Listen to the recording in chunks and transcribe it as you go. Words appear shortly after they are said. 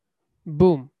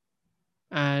Boom.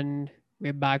 And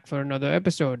we're back for another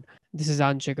episode. This is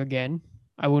Anshik again.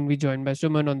 I won't be joined by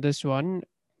Suman on this one.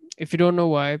 If you don't know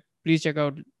why, please check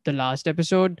out the last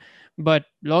episode. But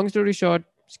long story short,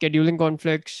 scheduling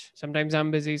conflicts. Sometimes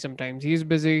I'm busy, sometimes he's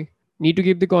busy. Need to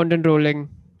keep the content rolling.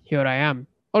 Here I am.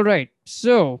 All right.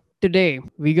 So today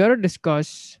we gotta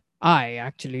discuss.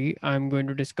 I'm going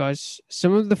to discuss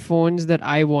some of the phones that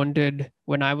I wanted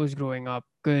when I was growing up.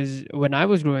 Because when I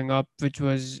was growing up, which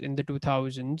was in the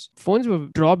 2000s, phones were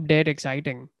drop dead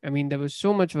exciting. I mean, there was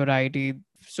so much variety,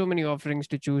 so many offerings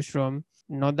to choose from.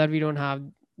 Not that we don't have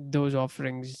those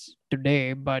offerings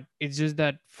today, but it's just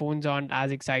that phones aren't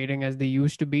as exciting as they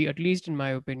used to be, at least in my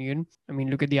opinion. I mean,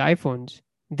 look at the iPhones.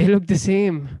 They look the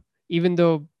same, even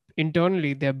though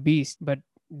internally they're beasts, but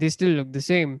they still look the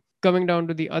same. Coming down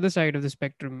to the other side of the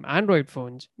spectrum, Android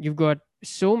phones, you've got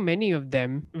so many of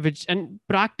them, which, and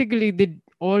practically they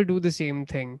all do the same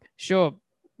thing. Sure,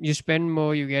 you spend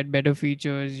more, you get better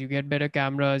features, you get better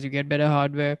cameras, you get better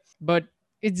hardware, but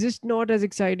it's just not as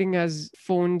exciting as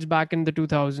phones back in the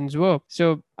 2000s were.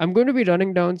 So I'm going to be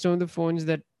running down some of the phones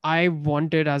that I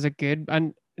wanted as a kid.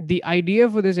 And the idea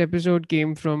for this episode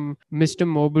came from Mr.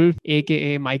 Mobile,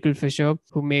 aka Michael Fisher,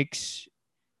 who makes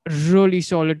really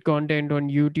solid content on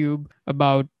YouTube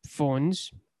about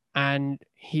phones. And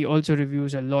he also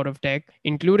reviews a lot of tech,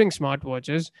 including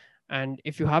smartwatches. And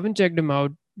if you haven't checked him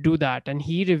out, do that. And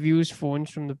he reviews phones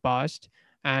from the past.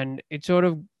 And it sort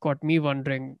of got me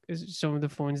wondering some of the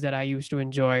phones that I used to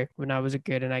enjoy when I was a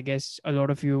kid. And I guess a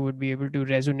lot of you would be able to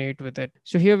resonate with it.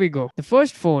 So here we go. The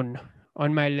first phone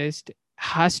on my list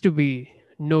has to be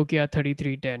Nokia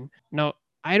 3310. Now,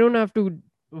 I don't have to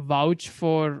vouch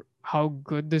for how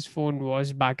good this phone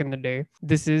was back in the day.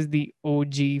 This is the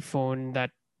OG phone that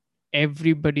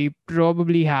everybody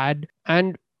probably had,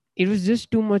 and it was just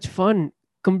too much fun.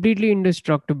 Completely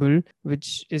indestructible,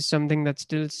 which is something that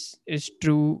still is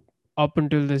true up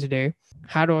until this day.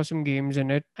 Had awesome games in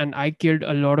it, and I killed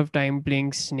a lot of time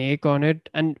playing Snake on it.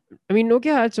 And I mean,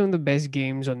 Nokia had some of the best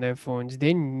games on their phones.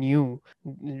 They knew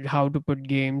how to put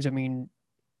games. I mean,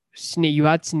 Snake, you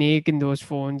had Snake in those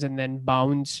phones, and then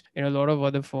Bounce in a lot of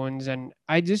other phones, and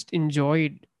I just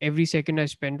enjoyed every second I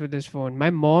spent with this phone. My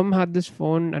mom had this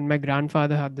phone and my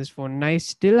grandfather had this phone, and I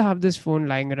still have this phone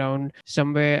lying around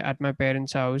somewhere at my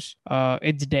parents' house.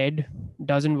 It's dead,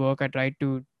 doesn't work. I tried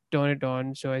to turn it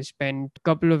on, so I spent a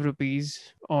couple of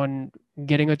rupees on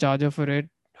getting a charger for it,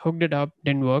 hooked it up,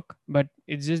 didn't work, but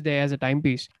it's just there as a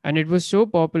timepiece. And it was so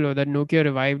popular that Nokia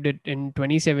revived it in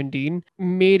 2017,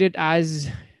 made it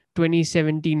as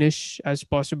 2017ish as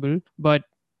possible, but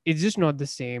it's just not the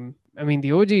same. I mean,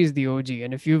 the OG is the OG,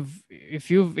 and if you've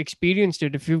experienced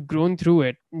it, if you've grown through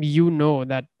it, who's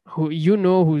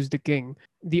the king.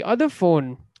 The other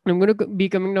phone, I'm going to be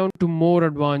coming down to more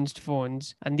advanced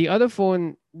phones, and the other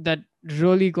phone that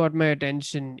really got my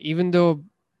attention, even though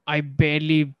I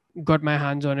barely got my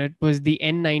hands on it, was the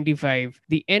N95.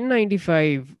 The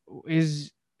N95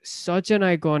 is such an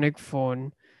iconic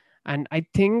phone, and I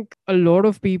think a lot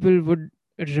of people would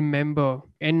remember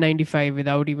N95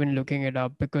 without even looking it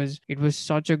up, because it was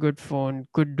such a good phone,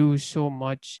 could do so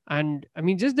much. And I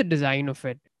mean, just the design of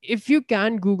it. If you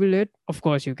can Google it, of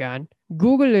course you can.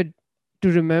 Google it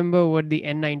to remember what the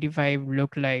N95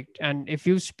 looked like. And if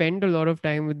you spend a lot of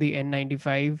time with the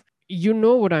N95, you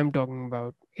know what I'm talking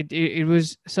about. It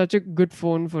was such a good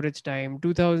phone for its time,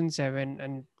 2007.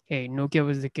 And hey, Nokia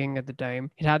was the king at the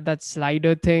time. It had that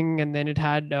slider thing, and then it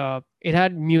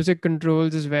had music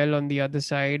controls as well on the other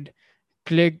side.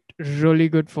 Clicked really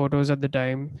good photos at the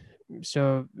time.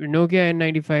 So Nokia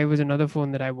N95 was another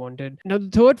phone that I wanted. Now the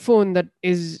third phone that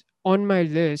is on my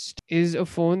list is a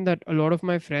phone that a lot of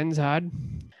my friends had,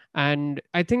 and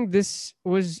I think this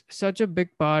was such a big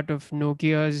part of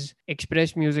Nokia's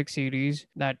Express Music series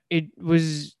that it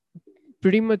was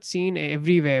pretty much seen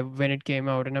everywhere when it came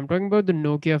out. And I'm talking about the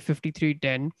Nokia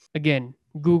 5310. Again,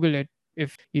 Google it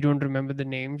if you don't remember the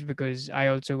names, because I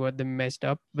also got them messed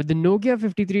up. But the Nokia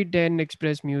 5310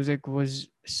 Express Music was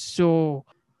so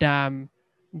damn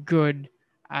good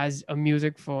as a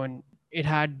music phone. It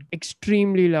had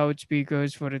extremely loud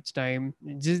speakers for its time.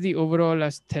 Just the overall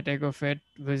aesthetic of it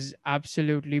was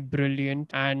absolutely brilliant,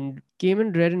 and came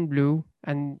in red and blue.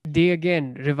 And they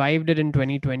again revived it in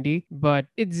 2020, but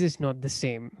it's just not the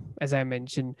same, as I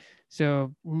mentioned.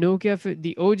 So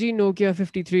the OG Nokia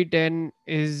 5310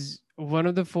 is one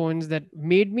of the phones that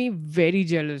made me very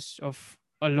jealous of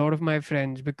a lot of my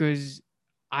friends, because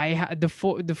I had the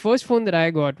first phone that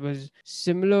I got was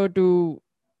similar to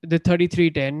the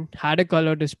 3310, had a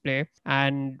color display,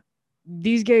 and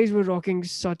these guys were rocking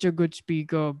such a good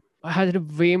speaker. I had a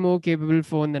way more capable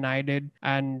phone than I did,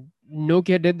 and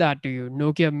Nokia did that to you.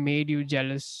 Nokia made you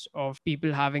jealous of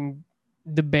people having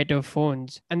the better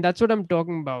phones. And that's what I'm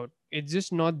talking about. It's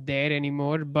just not there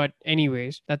anymore. But,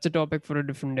 anyways, that's a topic for a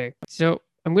different day. So,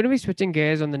 I'm going to be switching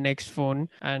gears on the next phone,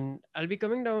 and I'll be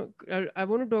coming down. I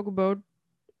want to talk about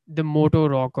the Moto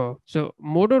Rocker. So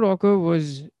Moto Rocker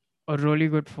was a really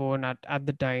good phone at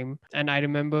the time. And I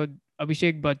remember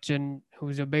Abhishek Bachchan,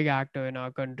 who's a big actor in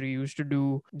our country, used to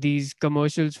do these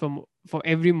commercials for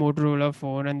every Motorola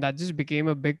phone, and that just became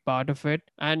a big part of it.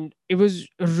 And it was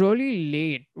really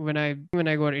late when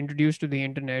I got introduced to the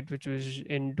internet, which was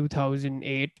in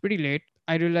 2008, pretty late.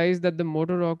 I realized that the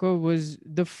Moto Rocker was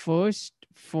the first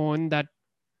phone that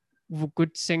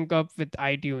could sync up with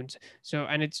iTunes. So,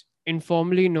 and it's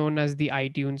informally known as the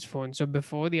iTunes phone. So,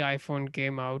 before the iPhone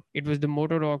came out, it was the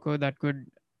Moto Rocker that could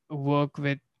work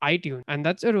with iTunes. And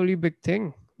that's a really big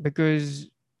thing because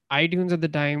iTunes at the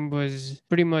time was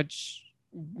pretty much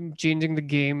changing the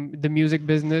game, the music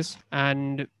business,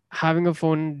 and having a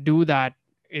phone do that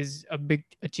is a big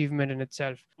achievement in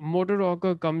itself. Moto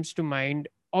Rocker comes to mind.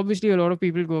 Obviously, a lot of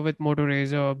people go with Moto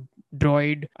Razr,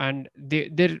 Droid, and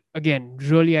they're again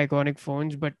really iconic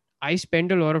phones. But I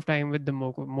spent a lot of time with the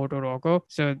Moto Rocker,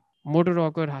 so Moto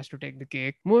Rocker has to take the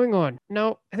cake. Moving on.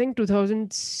 Now, I think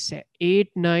 2008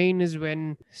 9 is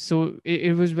when, so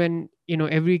it was when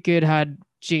every kid had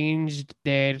changed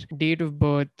their date of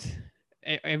birth.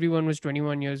 Everyone was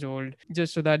 21 years old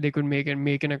just so that they could make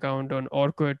an account on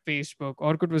Orkut, Facebook.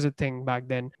 Orkut was a thing back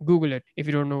then. Google it if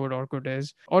you don't know what Orkut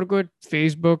is. Orkut,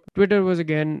 Facebook, Twitter was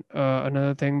again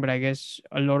another thing, but I guess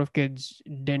a lot of kids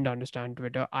didn't understand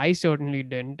Twitter. I certainly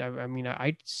didn't. I mean,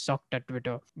 I sucked at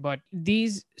Twitter. But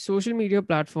these social media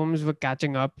platforms were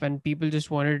catching up, and people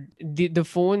just wanted the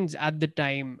phones at the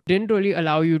time didn't really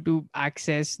allow you to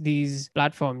access these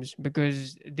platforms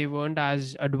because they weren't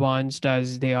as advanced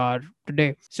as they are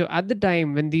today. So at the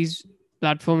time when these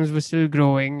platforms were still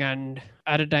growing, and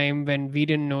at a time when we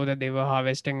didn't know that they were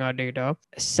harvesting our data,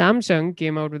 Samsung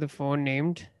came out with a phone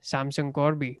named Samsung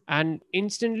Corby and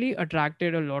instantly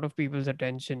attracted a lot of people's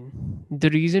attention.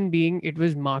 The reason being, it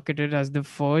was marketed as the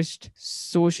first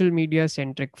social media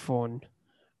centric phone,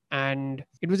 and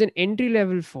it was an entry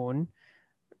level phone,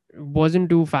 wasn't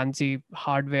too fancy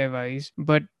hardware wise,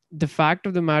 but the fact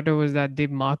of the matter was that they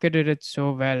marketed it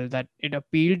so well that it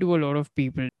appealed to a lot of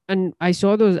people. And I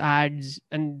saw those ads,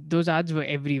 and those ads were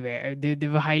everywhere. They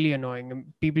were highly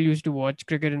annoying. People used to watch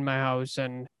cricket in my house,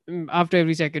 and after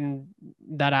every second,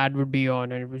 that ad would be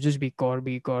on, and it would just be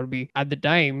Corby, Corby. At the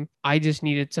time, I just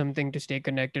needed something to stay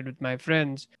connected with my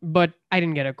friends, but I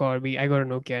didn't get a Corby. I got a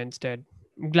Nokia instead.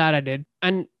 I'm glad I did.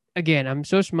 And again, I'm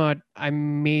so smart. I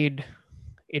made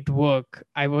it work.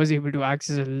 I was able to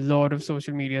access a lot of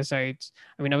social media sites.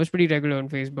 I mean, I was pretty regular on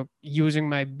Facebook using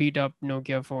my beat up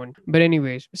Nokia phone. But,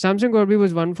 anyways, Samsung Corby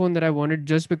was one phone that I wanted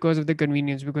just because of the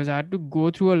convenience, because I had to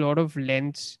go through a lot of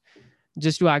lengths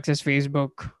just to access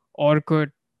Facebook,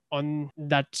 Orkut on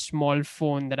that small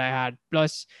phone that I had.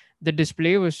 Plus, the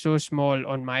display was so small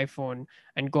on my phone,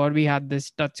 and Corby had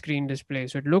this touchscreen display,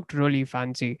 so it looked really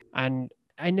fancy. And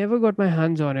I never got my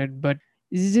hands on it, but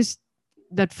it's just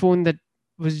that phone that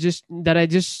I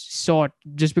just sought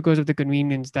just because of the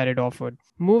convenience that it offered.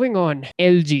 Moving on,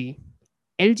 LG.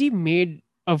 LG made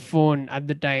a phone at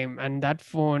the time, and that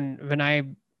phone, when I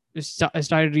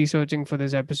started researching for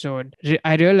this episode,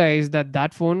 I realized that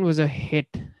that phone was a hit,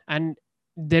 and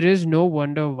there is no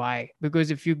wonder why.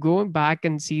 Because if you go back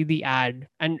and see the ad,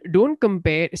 and don't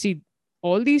compare, see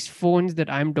all these phones that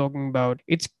I'm talking about,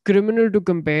 it's criminal to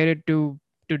compare it to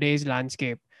today's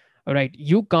landscape. All right,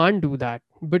 you can't do that.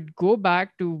 But go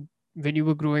back to when you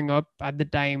were growing up at the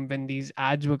time when these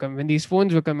ads were coming, when these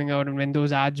phones were coming out, and when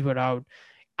those ads were out.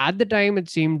 At the time, it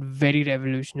seemed very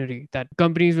revolutionary that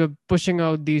companies were pushing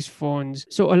out these phones.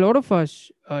 So a lot of us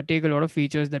take a lot of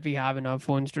features that we have in our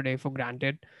phones today for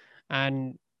granted.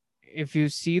 And if you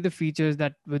see the features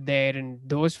that were there in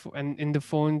and in the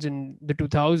phones in the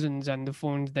 2000s and the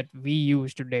phones that we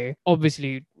use today,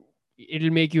 obviously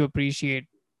it'll make you appreciate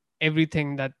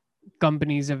everything that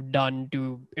companies have done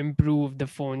to improve the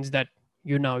phones that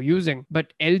you're now using.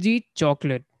 But LG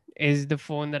Chocolate is the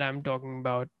phone that I'm talking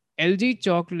about. LG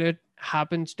Chocolate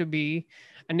happens to be,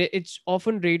 and it's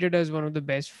often rated as one of the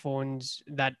best phones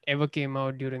that ever came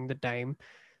out during the time.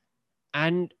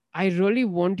 And I really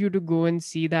want you to go and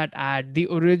see that ad, the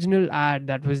original ad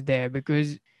that was there,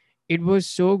 because it was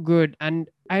so good. And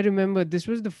I remember this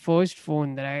was the first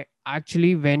phone that I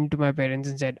actually went to my parents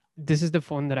and said, "This is the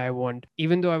phone that I want."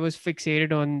 Even though I was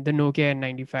fixated on the Nokia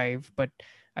N95, but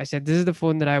I said, "This is the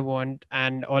phone that I want."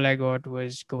 And all I got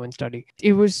was go and study.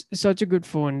 It was such a good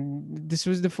phone. This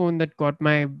was the phone that caught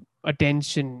my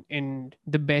attention in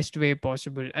the best way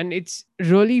possible. And it's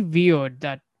really weird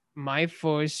that my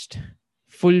first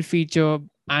full feature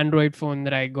Android phone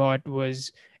that I got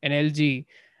was an LG.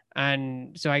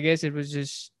 And so I guess it was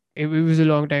just, it was a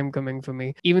long time coming for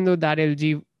me. Even though that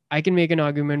LG, I can make an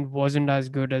argument, wasn't as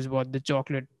good as what the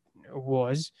chocolate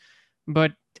was.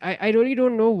 But I really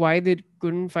don't know why they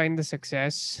couldn't find the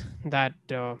success that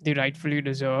they rightfully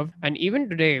deserve. And even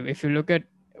today, if you look at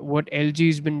what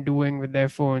LG's been doing with their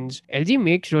phones, LG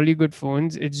makes really good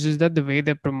phones. It's just that the way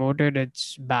they promote it,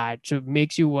 it's bad. So it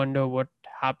makes you wonder what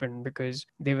happened, because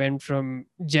they went from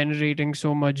generating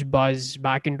so much buzz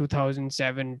back in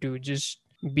 2007 to just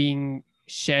being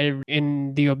shelved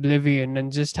in the oblivion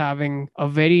and just having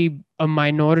a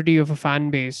minority of a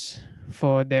fan base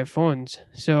for their phones.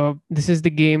 So this is the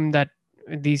game that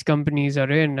these companies are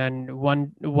in, and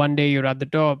one day you're at the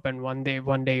top and one day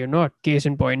you're not. Case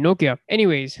in point, Nokia.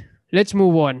 Anyways, let's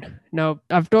move on. Now,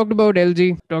 I've talked about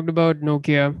LG, talked about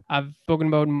Nokia, I've spoken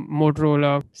about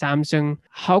Motorola, Samsung.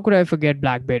 How could I forget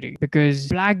BlackBerry? Because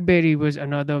BlackBerry was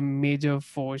another major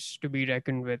force to be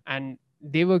reckoned with, and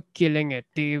they were killing it.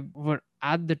 They were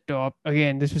at the top.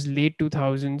 Again, this was late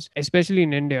 2000s, especially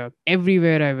in India.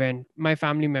 Everywhere I went, my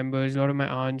family members, a lot of my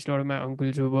aunts, a lot of my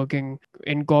uncles were working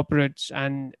in corporates,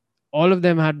 and all of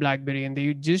them had BlackBerry, and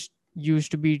they just used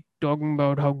to be talking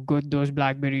about how good those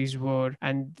Blackberries were.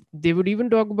 And they would even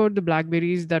talk about the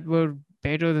Blackberries that were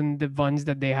better than the ones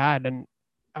that they had. And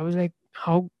I was like,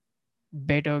 how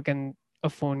better can a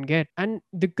phone get? And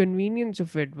the convenience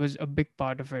of it was a big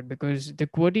part of it, because the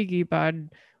QWERTY keypad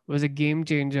was a game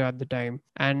changer at the time.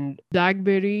 And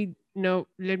BlackBerry, now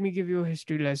let me give you a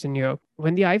history lesson here.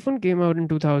 When the iPhone came out in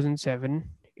 2007,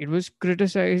 it was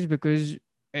criticized because,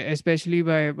 especially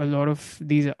by a lot of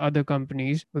these other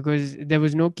companies, because there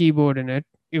was no keyboard in it.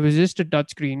 It was just a touch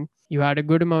screen. You had a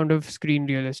good amount of screen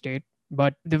real estate,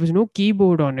 but there was no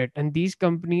keyboard on it. And these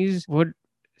companies were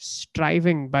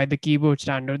striving by the keyboard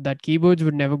standard that keyboards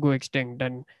would never go extinct.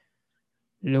 And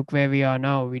look where we are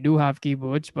now. We do have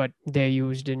keyboards, but they're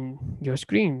used in your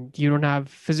screen. You don't have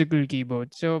physical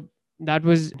keyboards. So that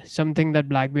was something that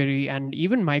BlackBerry and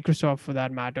even Microsoft, for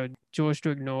that matter, chose to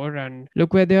ignore. And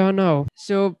look where they are now.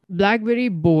 So BlackBerry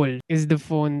Bold is the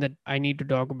phone that I need to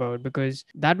talk about, because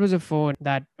that was a phone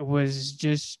that was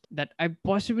just that I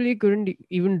possibly couldn't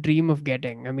even dream of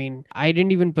getting. I mean, I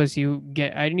didn't even pursue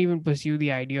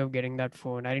the idea of getting that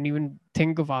phone. I didn't even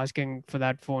think of asking for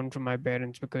that phone from my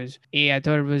parents, because A, I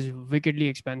thought it was wickedly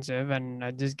expensive, and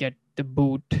I just get the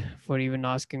boot for even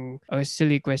asking a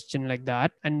silly question like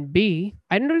that. And B,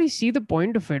 I didn't really see the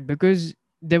point of it, because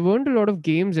there weren't a lot of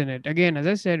games in it. Again, as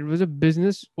I said, it was a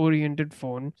business oriented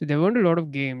phone, so there weren't a lot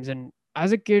of games. And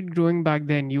as a kid growing back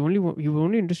then, you were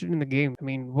only interested in the game. I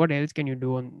mean, what else can you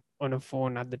do on a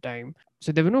phone at the time?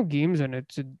 So there were no games on it.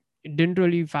 So it didn't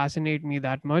really fascinate me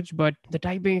that much, but the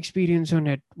typing experience on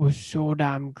it was so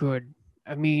damn good.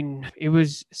 I mean, it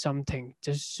was something,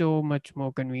 just so much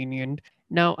more convenient.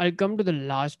 Now, I'll come to the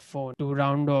last phone to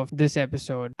round off this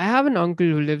episode. I have an uncle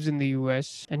who lives in the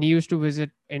US, and he used to visit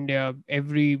India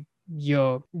every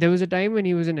year. There was a time when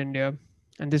he was in India,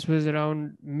 and this was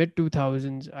around mid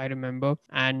 2000s, I remember.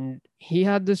 And he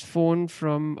had this phone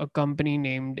from a company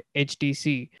named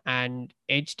HTC, and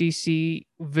HTC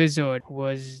Wizard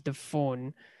was the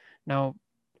phone. Now,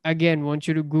 again, want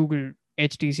you to Google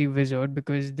HTC Wizard,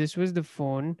 because this was the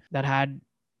phone that had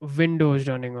Windows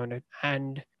running on it.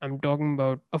 And I'm talking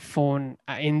about a phone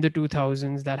in the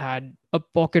 2000s that had a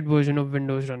pocket version of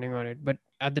Windows running on it. But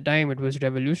at the time, it was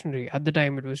revolutionary. At the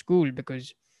time, it was cool,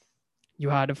 because you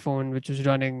had a phone which was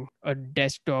running a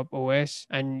desktop OS,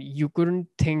 and you couldn't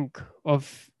think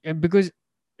of, because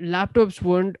laptops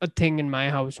weren't a thing in my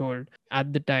household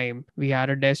at the time. We had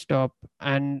a desktop,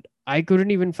 and I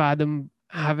couldn't even fathom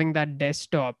having that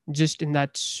desktop just in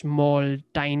that small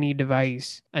tiny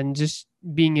device and just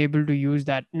being able to use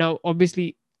that. Now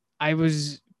obviously I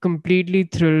was completely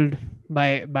thrilled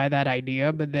by that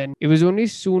idea, but then it was only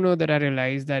sooner that I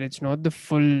realized that it's not the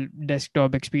full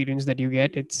desktop experience that you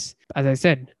get. It's, as I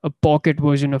said, a pocket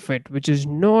version of it, which is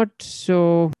not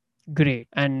so great.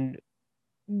 And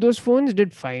those phones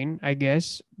did fine, I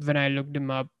guess, when I looked them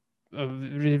up,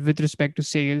 with respect to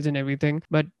sales and everything.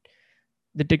 But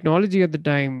the technology at the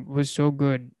time was so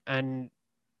good, and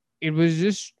it was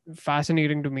just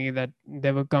fascinating to me that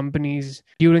there were companies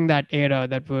during that era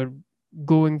that were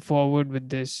going forward with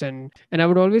this. And I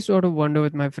would always sort of wonder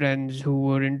with my friends who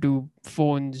were into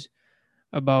phones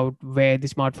about where the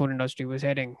smartphone industry was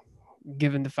heading,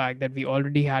 given the fact that we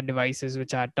already had devices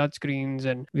which had touchscreens,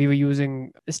 and we were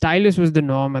using stylus was the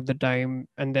norm at the time.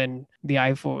 And then the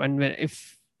iPhone, and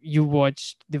you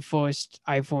watched the first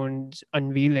iPhone's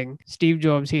unveiling, Steve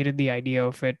Jobs hated the idea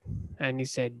of it, and he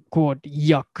said, quote,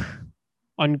 yuck,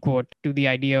 unquote, to the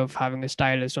idea of having a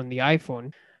stylus on the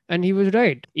iPhone. And he was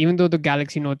right. Even though the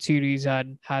Galaxy Note series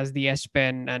has the S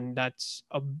Pen, and that's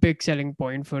a big selling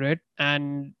point for it.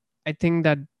 And I think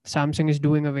that Samsung is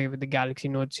doing away with the Galaxy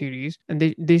Note series,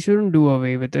 and they shouldn't do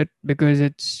away with it because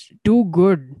it's too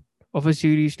good of a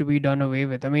series to be done away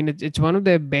with. I mean, it's one of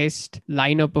their best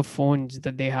lineup of phones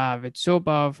that they have. It's so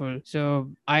powerful.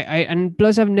 So and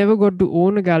plus I've never got to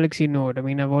own a Galaxy Note. I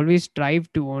mean, I've always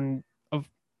strived to own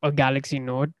a Galaxy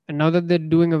Note, and now that they're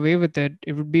doing away with it,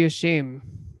 it would be a shame.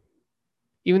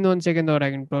 Even though on second thought, I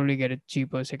can probably get it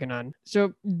cheaper secondhand.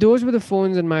 So those were the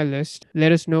phones on my list.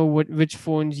 Let us know which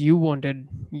phones you wanted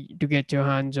to get your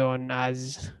hands on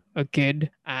as a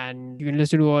kid, and you can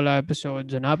listen to all our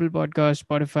episodes on Apple Podcasts,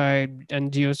 Spotify,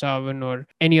 and JioSaavn, or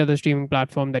any other streaming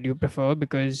platform that you prefer,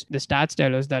 because the stats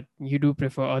tell us that you do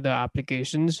prefer other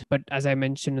applications. But as I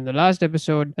mentioned in the last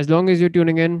episode, as long as you're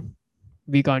tuning in,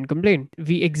 we can't complain.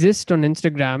 We exist on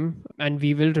Instagram and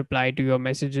we will reply to your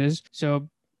messages. So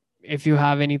if you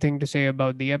have anything to say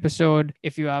about the episode,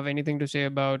 if you have anything to say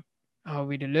about how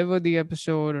we deliver the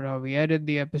episode or how we edit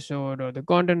the episode or the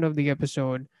content of the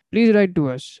episode, please write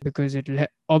to us because it'll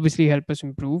obviously help us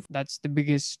improve. That's the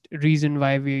biggest reason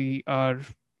why we are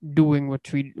doing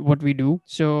what we do.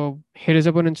 So hit us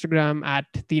up on Instagram at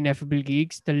the Ineffable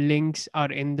Geeks. The links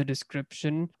are in the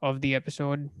description of the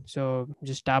episode. So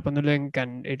just tap on the link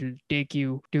and it'll take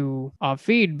you to our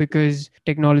feed, because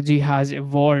technology has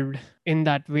evolved in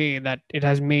that way that it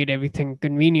has made everything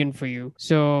convenient for you.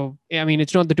 So I mean,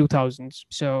 it's not the 2000s.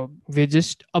 So we're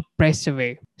just a press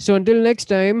away. So until next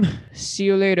time, see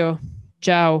you later.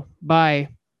 Ciao. Bye.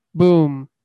 Boom.